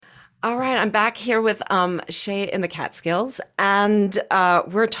All right, I'm back here with Shay in the Catskills, and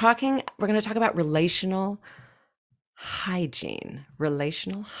we're going to talk about relational hygiene.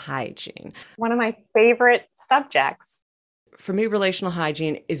 Relational hygiene. One of my favorite subjects. For me, relational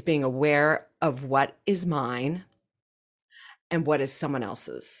hygiene is being aware of what is mine and what is someone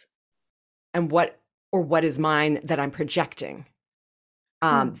else's, and what is mine that I'm projecting.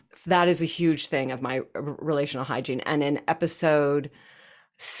 Hmm. That is a huge thing of my relational hygiene. And in episode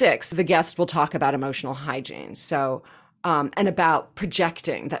 6, the guest will talk about emotional hygiene. So, and about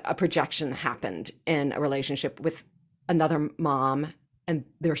projecting that a projection happened in a relationship with another mom and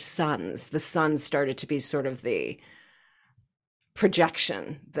their sons. The sons started to be sort of the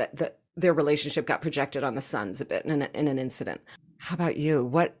projection that their relationship got projected on the sons a bit in an incident. How about you?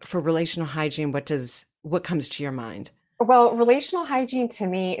 What for relational hygiene? What comes to your mind? Well, relational hygiene to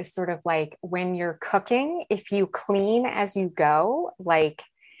me is sort of like when you're cooking, if you clean as you go,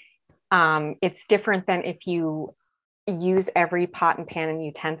 it's different than if you use every pot and pan and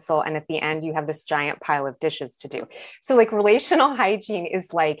utensil and at the end you have this giant pile of dishes to do. So like relational hygiene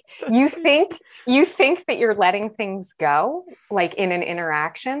is like That's so you think that you're letting things go like in an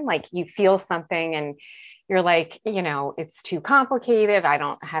interaction, like you feel something and you're like, it's too complicated. I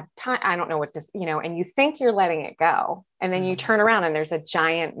don't have time. I don't know what this, and you think you're letting it go. And then you Mhm. turn around and there's a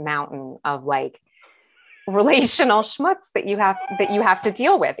giant mountain of like relational schmutz that you have to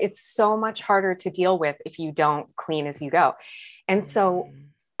deal with. It's so much harder to deal with if you don't clean as you go. And so Mhm.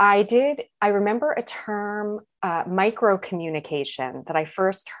 I remember a term, micro communication, that I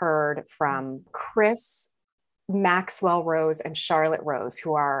first heard from Chris Maxwell Rose and Charlotte Rose,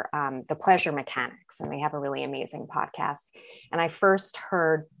 who are the pleasure mechanics, and they have a really amazing podcast. And I first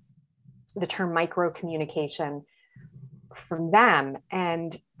heard the term micro communication from them.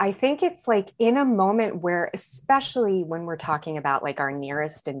 And I think it's like in a moment where, especially when we're talking about like our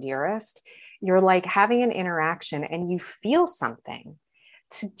nearest and dearest, you're like having an interaction and you feel something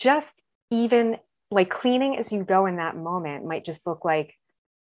to just even like cleaning as you go in that moment might just look like,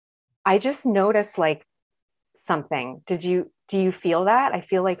 I just noticed like something. Do you feel that? I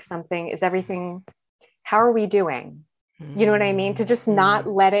feel like something is everything. How are we doing? You know what I mean? To just not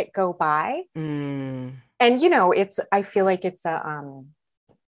Mhm. let it go by. Mhm. And I feel like it's a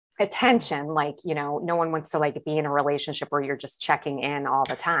tension, like, no one wants to like be in a relationship where you're just checking in all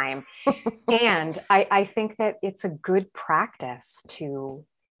the time. And I think that it's a good practice to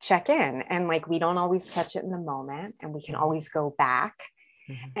check in, and like we don't always catch it in the moment and we can Mhm. always go back.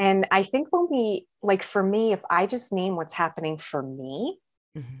 Mhm. And I think when we like, for me, if I just name what's happening for me,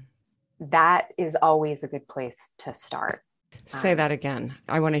 Mhm. that is always a good place to start. Say um, that again.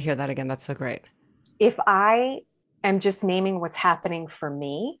 I want to hear that again. That's so great. if I am just naming what's happening for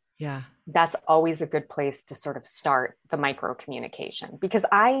me, Yeah. that's always a good place to sort of start the micro communication, because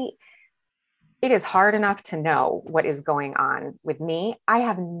it is hard enough to know what is going on with me. I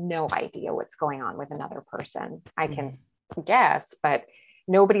have no idea what's going on with another person. I can Mhm. guess, but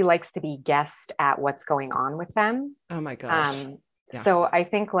nobody likes to be guessed at what's going on with them. Oh my gosh. Um, Yeah. so I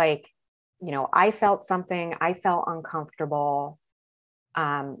think like, I felt something, I felt uncomfortable.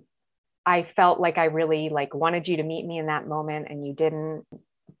 Um, I felt like I really like wanted you to meet me in that moment and you didn't.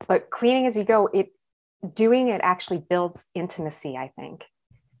 But cleaning as you go, doing it actually builds intimacy, I think.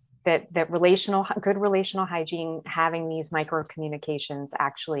 That good relational hygiene, having these micro communications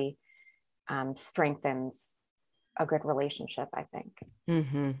actually strengthens a good relationship, I think.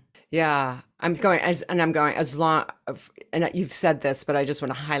 Hmm. Yeah. I'm going as long, and you've said this, but I just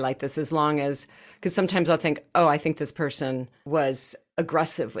want to highlight this as long as, because sometimes I'll think, oh, I think this person was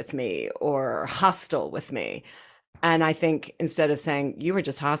aggressive with me or hostile with me. And I think instead of saying, you were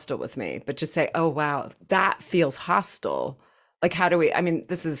just hostile with me, but just say, oh, wow, that feels hostile. Like, how do we, I mean,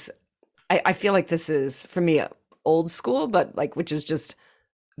 I feel like this is for me old school, but like, which is just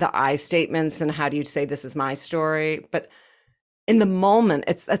the I statements and how do you say this is my story? But in the moment,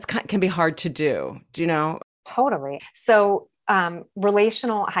 can be hard to do. Do you know? Totally. So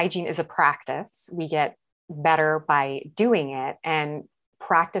relational hygiene is a practice. We get better by doing it, and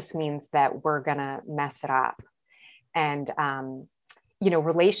practice means that we're gonna mess it up. And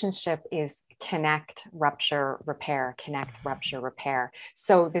relationship is connect, rupture, repair, connect, rupture, repair.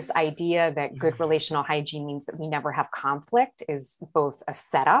 So this idea that good relational hygiene means that we never have conflict is both a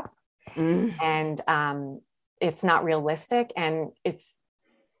setup, Mm. and it's not realistic, and it's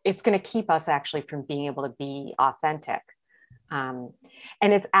going to keep us actually from being able to be authentic. um,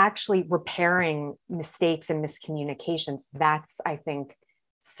 and it's actually repairing mistakes and miscommunications. That's, I think,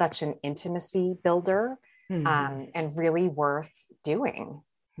 such an intimacy builder, Hmm. and really worth doing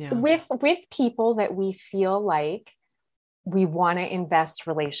Yeah. with people that we feel like we want to invest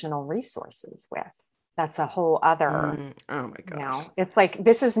relational resources with. That's a whole other, Oh my gosh. it's like,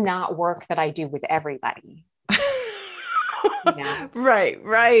 this is not work that I do with everybody. Right,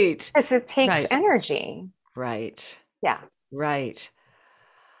 right, Because it takes right, energy. right, Yeah. right.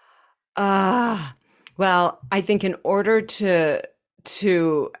 Ah, well, I think in order to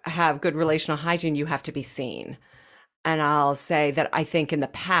have good relational hygiene, you have to be seen. And I'll say that I think in the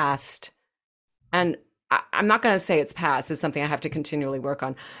past, and I'm not going to say it's past, it's something I have to continually work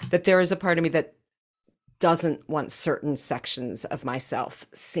on, that there is a part of me that doesn't want certain sections of myself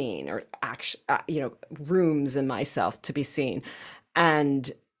seen or rooms in myself to be seen. And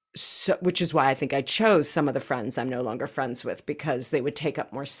so, which is why I think I chose some of the friends I'm no longer friends with, because they would take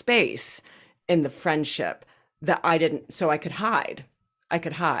up more space in the friendship that I didn't, so I could hide. I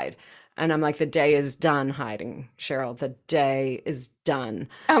could hide. And I'm like, the day is done hiding, Cheryl. The day is done.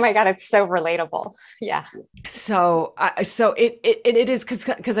 Oh my God, it's so relatable. Yeah. So it is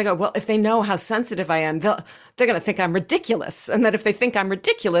because I go, well, if they know how sensitive I am, they're going to think I'm ridiculous. And that if they think I'm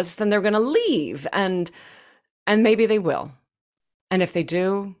ridiculous, then they're going to leave. And maybe they will. And if they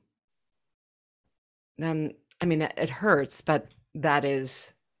do, then, I mean, it hurts, but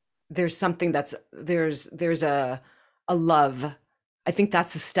there's something there's a love. I think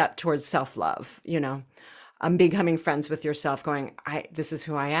that's a step towards self-love, becoming friends with yourself, going, this is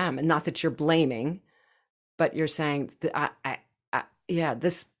who I am. And not that you're blaming, but you're saying that I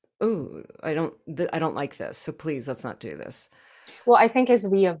don't like this. So please, let's not do this. Well, I think as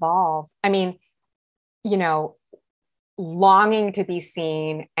we evolve, I mean, longing to be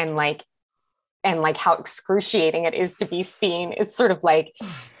seen and how excruciating it is to be seen, it's sort of like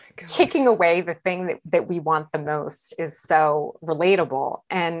kicking away the thing that we want the most is so relatable.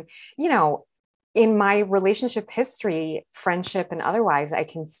 And, in my relationship history, friendship and otherwise, I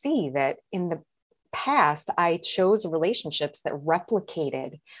can see that in the past, I chose relationships that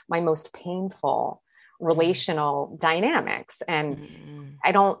replicated my most painful relational dynamics. And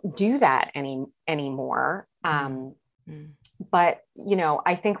I don't do that anymore. But,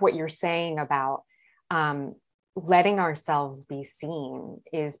 I think what you're saying about letting ourselves be seen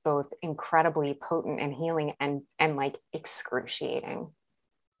is both incredibly potent and healing and like excruciating,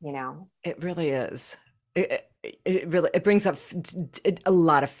 It really is. It brings up a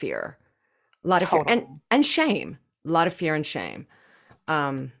lot of fear, fear and shame, a lot of fear and shame.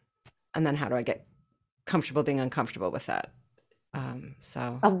 And then how do I get comfortable being uncomfortable with that?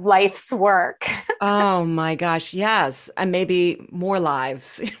 So a life's work. Oh my gosh, yes. And maybe more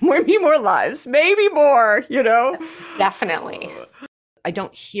lives, maybe more, Definitely. I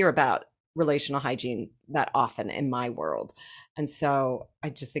don't hear about relational hygiene that often in my world. And so I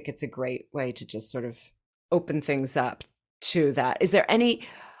just think it's a great way to just sort of open things up to that. Is there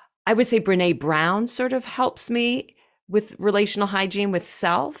I would say Brene Brown sort of helps me with relational hygiene with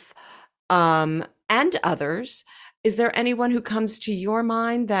self, and others. Is there anyone who comes to your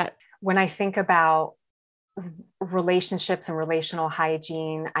mind that? When I think about relationships and relational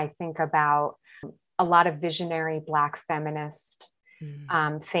hygiene, I think about a lot of visionary Black feminist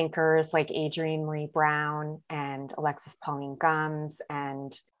thinkers like Adrienne Marie Brown and Alexis Pauline Gumbs,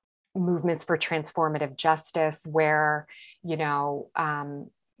 and movements for transformative justice, where, we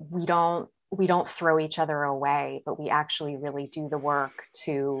don't throw each other away, but we actually really do the work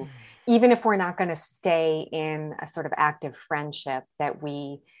to, even if we're not going to stay in a sort of active friendship, that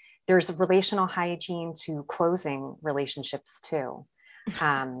there's relational hygiene to closing relationships too.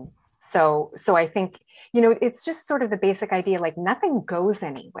 So I think, it's just sort of the basic idea, like nothing goes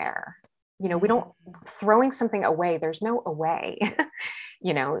anywhere. We don't throwing something away. There's no away,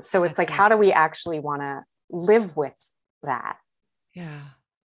 so it's like, how do we actually want to live with that? Yeah.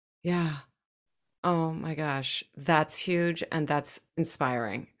 Yeah. Oh my gosh. That's huge. And that's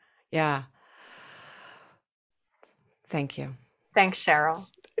inspiring. Yeah. Thank you. Thanks, Cheryl.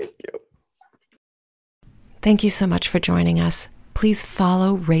 Thank you. Thank you so much for joining us. Please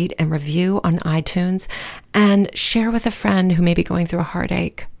follow, rate, and review on iTunes, and share with a friend who may be going through a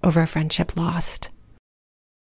heartache over a friendship lost.